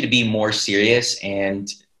requires you to be more serious and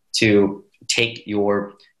to take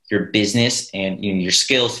your business and your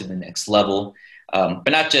skills to the next level, but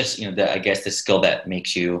not just the skill that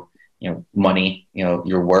makes you money,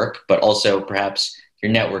 your work, but also perhaps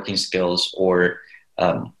your networking skills or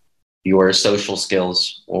your social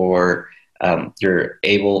skills or your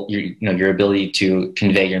ability to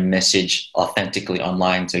convey your message authentically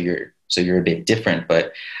online. So you're a bit different,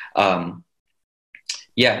 but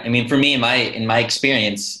yeah, I mean, for me, in my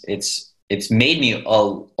experience, it's made me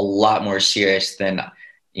a lot more serious than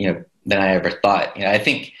I ever thought. I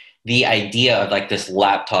think the idea of like this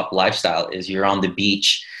laptop lifestyle is you're on the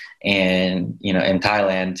beach and, in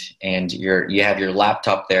Thailand, and you have your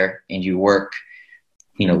laptop there and you work,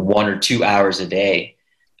 1 or 2 hours a day.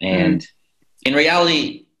 And in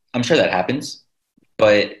reality, I'm sure that happens,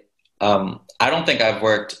 but I don't think I've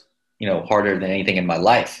worked, harder than anything in my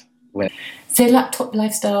life. So laptop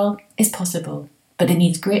lifestyle is possible, but it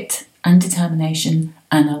needs grit and determination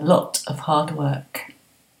and a lot of hard work.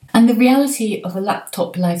 And the reality of a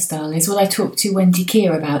laptop lifestyle is what I talked to Wendy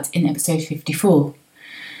Keir about in episode 54.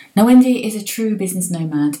 Now, Wendy is a true business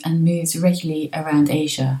nomad and moves regularly around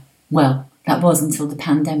Asia. Well, that was until the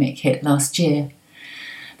pandemic hit last year.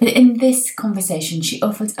 But in this conversation, she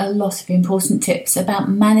offered a lot of important tips about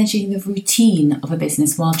managing the routine of a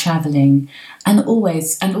business while travelling and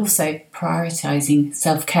also prioritising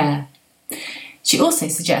self-care. She also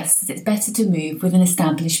suggests that it's better to move with an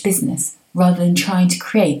established business rather than trying to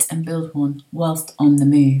create and build one whilst on the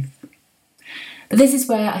move. But this is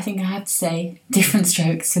where I think I have to say different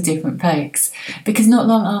strokes for different folks, because not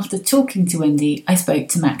long after talking to Wendy, I spoke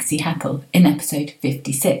to Maxi Happel in episode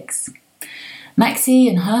 56. Maxi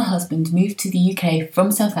and her husband moved to the UK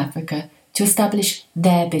from South Africa to establish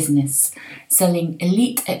their business, selling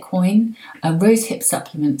Elite Equine, a rosehip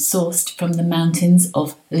supplement sourced from the mountains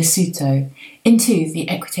of Lesotho, into the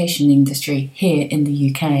equitation industry here in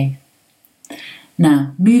the UK.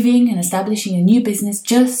 Now, moving and establishing a new business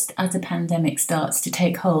just as a pandemic starts to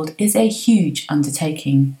take hold is a huge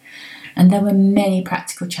undertaking, and there were many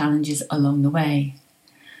practical challenges along the way.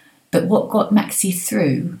 But what got Maxi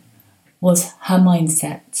through was her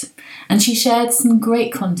mindset, and she shared some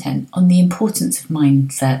great content on the importance of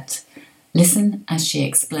mindset. Listen as she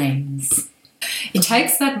explains. It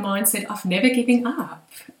takes that mindset of never giving up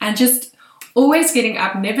and just always getting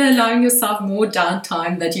up, never allowing yourself more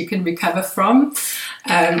downtime that you can recover from.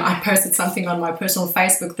 I posted something on my personal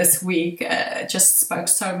Facebook this week, just spoke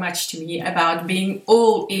so much to me about being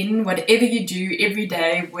all in, whatever you do every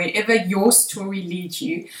day, wherever your story leads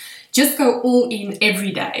you, just go all in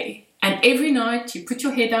every day. And every night you put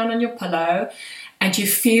your head down on your pillow and you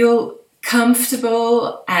feel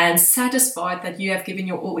comfortable and satisfied that you have given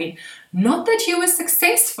your all in. Not that you were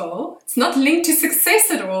successful, it's not linked to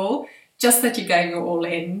success at all, just that you gave your all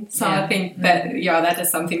in. So I think that, that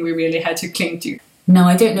is something we really had to cling to. Now,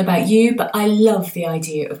 I don't know about you, but I love the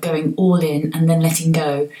idea of going all in and then letting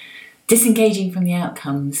go, disengaging from the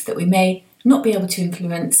outcomes that we may not be able to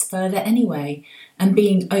influence further anyway, and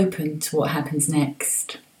being open to what happens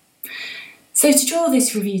next. So to draw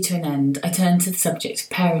this review to an end, I turn to the subject of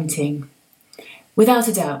parenting. Without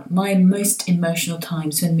a doubt, my most emotional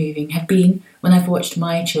times when moving have been when I've watched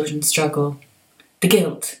my children struggle. The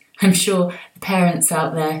guilt, I'm sure the parents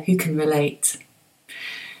out there who can relate.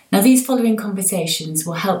 Now, these following conversations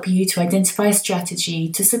will help you to identify a strategy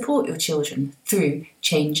to support your children through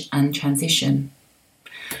change and transition.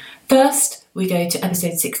 First, we go to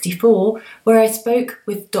episode 64, where I spoke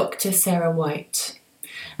with Dr. Sarah White,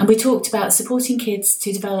 and we talked about supporting kids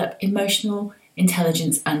to develop emotional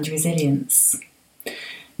intelligence and resilience.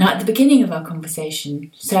 Now, at the beginning of our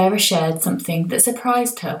conversation, Sarah shared something that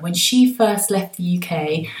surprised her when she first left the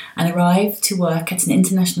UK and arrived to work at an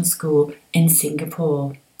international school in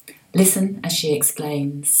Singapore. Listen as she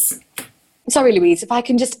explains. Sorry, Louise, if I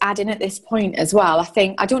can just add in at this point as well.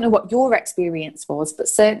 I don't know what your experience was, but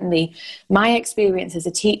certainly my experience as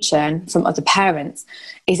a teacher and from other parents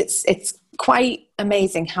is it's quite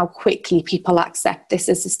amazing how quickly people accept this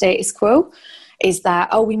as the status quo. Is that,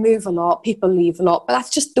 we move a lot, people leave a lot, but that's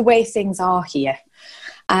just the way things are here.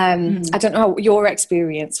 I don't know what your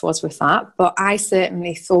experience was with that, but I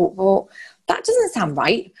certainly thought, well, that doesn't sound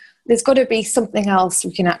right. There's got to be something else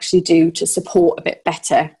we can actually do to support a bit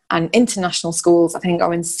better. And international schools, I think,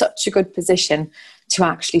 are in such a good position to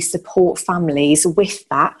actually support families with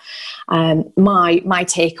that. My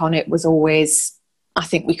take on it was always, I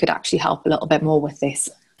think we could actually help a little bit more with this.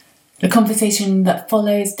 The conversation that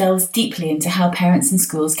follows delves deeply into how parents and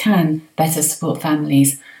schools can better support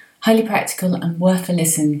families. Highly practical and worth a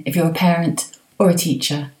listen if you're a parent or a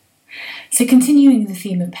teacher. So continuing the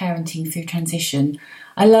theme of parenting through transition,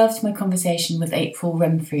 I loved my conversation with April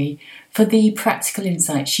Remfrey for the practical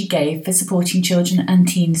insight she gave for supporting children and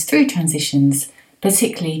teens through transitions,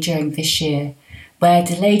 particularly during this year, where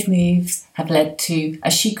delayed moves have led to,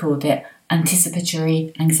 as she called it,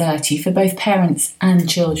 anticipatory anxiety for both parents and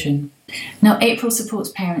children. Now, April supports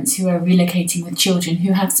parents who are relocating with children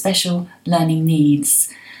who have special learning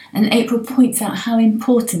needs. And April points out how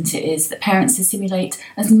important it is that parents assimilate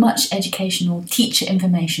as much educational teacher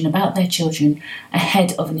information about their children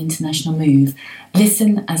ahead of an international move.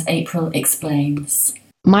 Listen as April explains.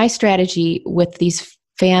 My strategy with these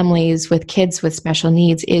families with kids with special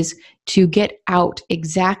needs is to get out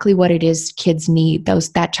exactly what it is kids need,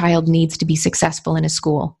 that child needs to be successful in a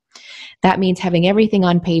school. That means having everything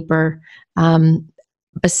on paper,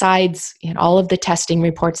 besides all of the testing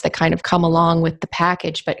reports that kind of come along with the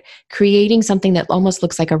package, but creating something that almost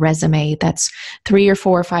looks like a resume that's 3 or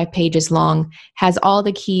 4 or 5 pages long, has all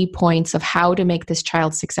the key points of how to make this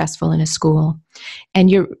child successful in a school.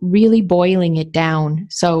 And you're really boiling it down.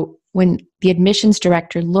 So when the admissions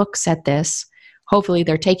director looks at this, hopefully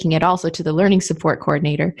they're taking it also to the learning support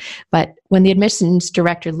coordinator, but when the admissions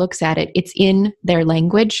director looks at it, it's in their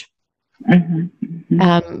language.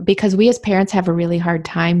 Because we as parents have a really hard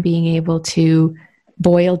time being able to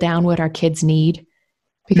boil down what our kids need,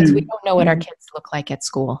 because we don't know what our kids look like at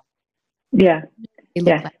school. Yeah. They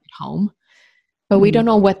look like at home, but we don't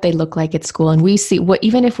know what they look like at school. And we see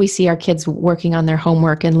even if we see our kids working on their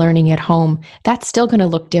homework and learning at home, that's still going to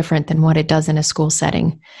look different than what it does in a school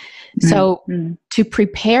setting. So to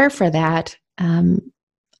prepare for that,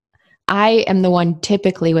 I am the one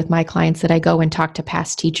typically with my clients that I go and talk to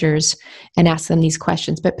past teachers and ask them these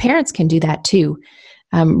questions, but parents can do that too.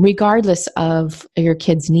 Regardless of your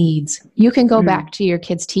kids' needs, you can go back to your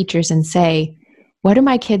kids' teachers and say, what do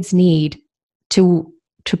my kids need to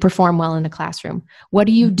perform well in the classroom? What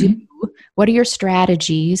do you do? What are your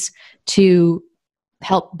strategies to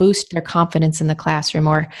help boost their confidence in the classroom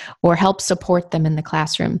or help support them in the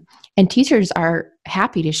classroom? And teachers are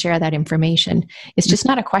happy to share that information. It's just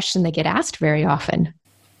not a question they get asked very often.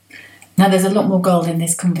 Now, there's a lot more gold in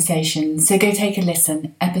this conversation, so go take a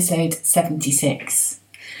listen, episode 76.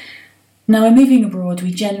 Now, when moving abroad,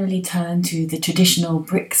 we generally turn to the traditional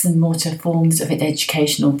bricks and mortar forms of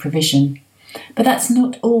educational provision. But that's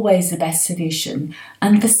not always the best solution,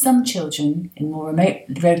 and for some children, in more remote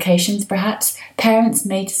locations perhaps, parents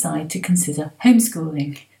may decide to consider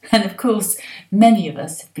homeschooling. And of course, many of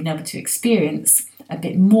us have been able to experience a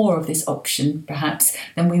bit more of this option, perhaps,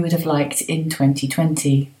 than we would have liked in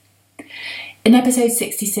 2020. In episode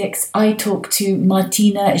 66, I talked to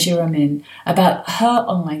Martina Giramin about her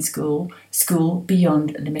online school, School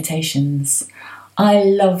Beyond Limitations. I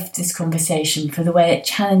loved this conversation for the way it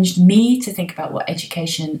challenged me to think about what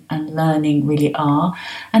education and learning really are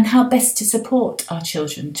and how best to support our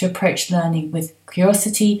children to approach learning with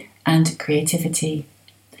curiosity and creativity.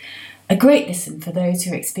 A great listen for those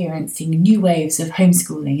who are experiencing new waves of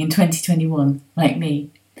homeschooling in 2021, like me.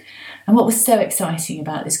 And what was so exciting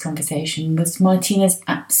about this conversation was Martina's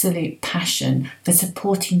absolute passion for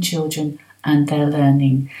supporting children and their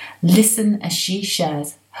learning. Listen as she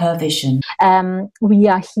shares her vision. We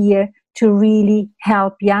are here to really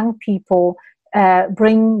help young people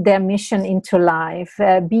bring their mission into life,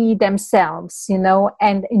 be themselves,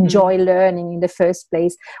 and enjoy learning in the first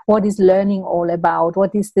place. What is learning all about?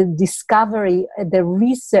 What is the discovery, the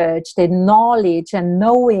research, the knowledge and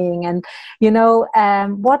knowing, and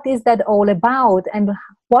what is that all about? And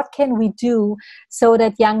what can we do so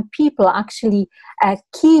that young people actually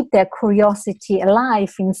keep their curiosity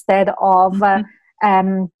alive instead of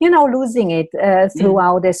losing it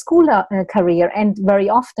throughout their school career. And very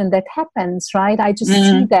often that happens, right? I just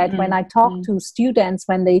see that when I talk to students,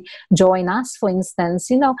 when they join us, for instance,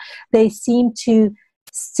 they seem to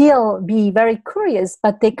still be very curious,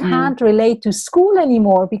 but they can't relate to school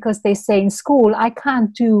anymore because they say in school, I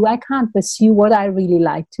can't pursue what I really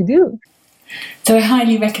like to do. So I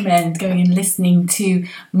highly recommend going and listening to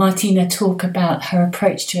Martina talk about her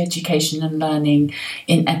approach to education and learning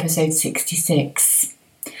in episode 66.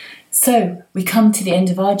 So we come to the end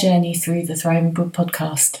of our journey through the Thriving Abroad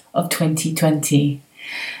podcast of 2020.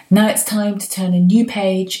 Now it's time to turn a new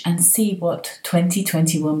page and see what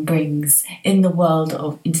 2021 brings in the world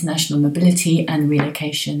of international mobility and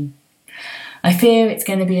relocation. I fear it's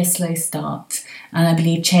going to be a slow start, and I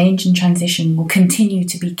believe change and transition will continue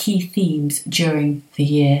to be key themes during the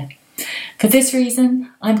year. For this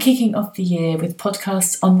reason, I'm kicking off the year with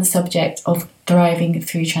podcasts on the subject of thriving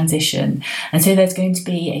through transition. And so there's going to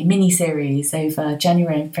be a mini-series over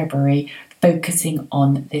January and February focusing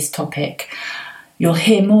on this topic. You'll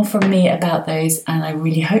hear more from me about those, and I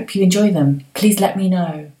really hope you enjoy them. Please let me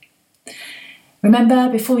know. Remember,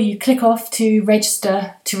 before you click off, to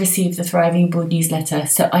register to receive the Thriving Abroad newsletter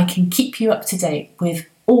so I can keep you up to date with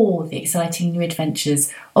all the exciting new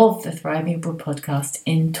adventures of the Thriving Abroad podcast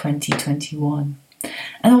in 2021.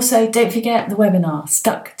 And also, don't forget the webinar,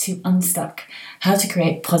 Stuck to Unstuck, How to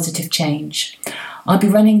Create Positive Change. I'll be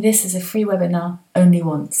running this as a free webinar only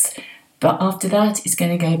once, but after that, it's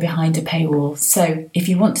going to go behind a paywall. So if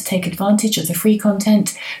you want to take advantage of the free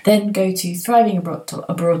content, then go to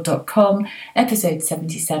thrivingabroad.com, episode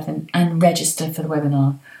 77, and register for the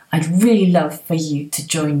webinar. I'd really love for you to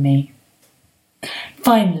join me.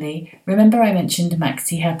 Finally, remember I mentioned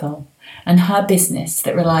Maxi Heppel and her business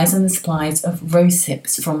that relies on the supplies of rose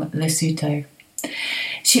hips from Lesotho.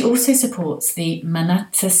 She also supports the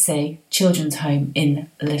Manata Se Children's Home in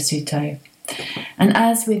Lesotho. And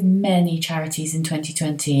as with many charities in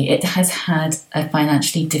 2020, it has had a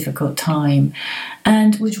financially difficult time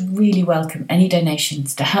and would really welcome any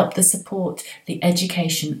donations to help the support the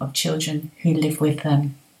education of children who live with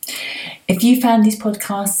them. If you found these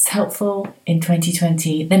podcasts helpful in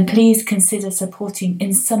 2020, then please consider supporting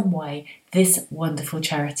in some way this wonderful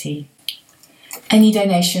charity. Any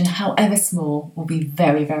donation, however small, will be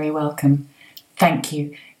very, very welcome. Thank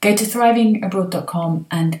you. Go to thrivingabroad.com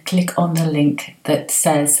and click on the link that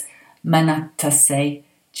says Manata Se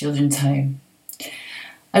Children's Home.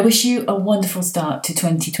 I wish you a wonderful start to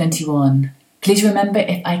 2021. Please remember,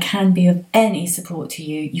 if I can be of any support to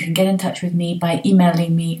you, you can get in touch with me by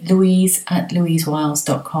emailing me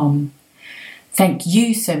louise@louisewiles.com. Thank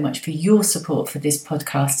you so much for your support for this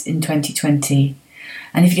podcast in 2020.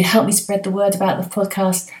 And if you could help me spread the word about the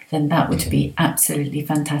podcast, then that would be absolutely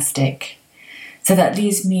fantastic. So that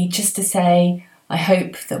leaves me just to say, I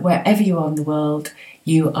hope that wherever you are in the world,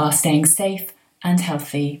 you are staying safe and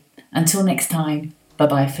healthy. Until next time,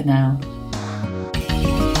 bye-bye for now.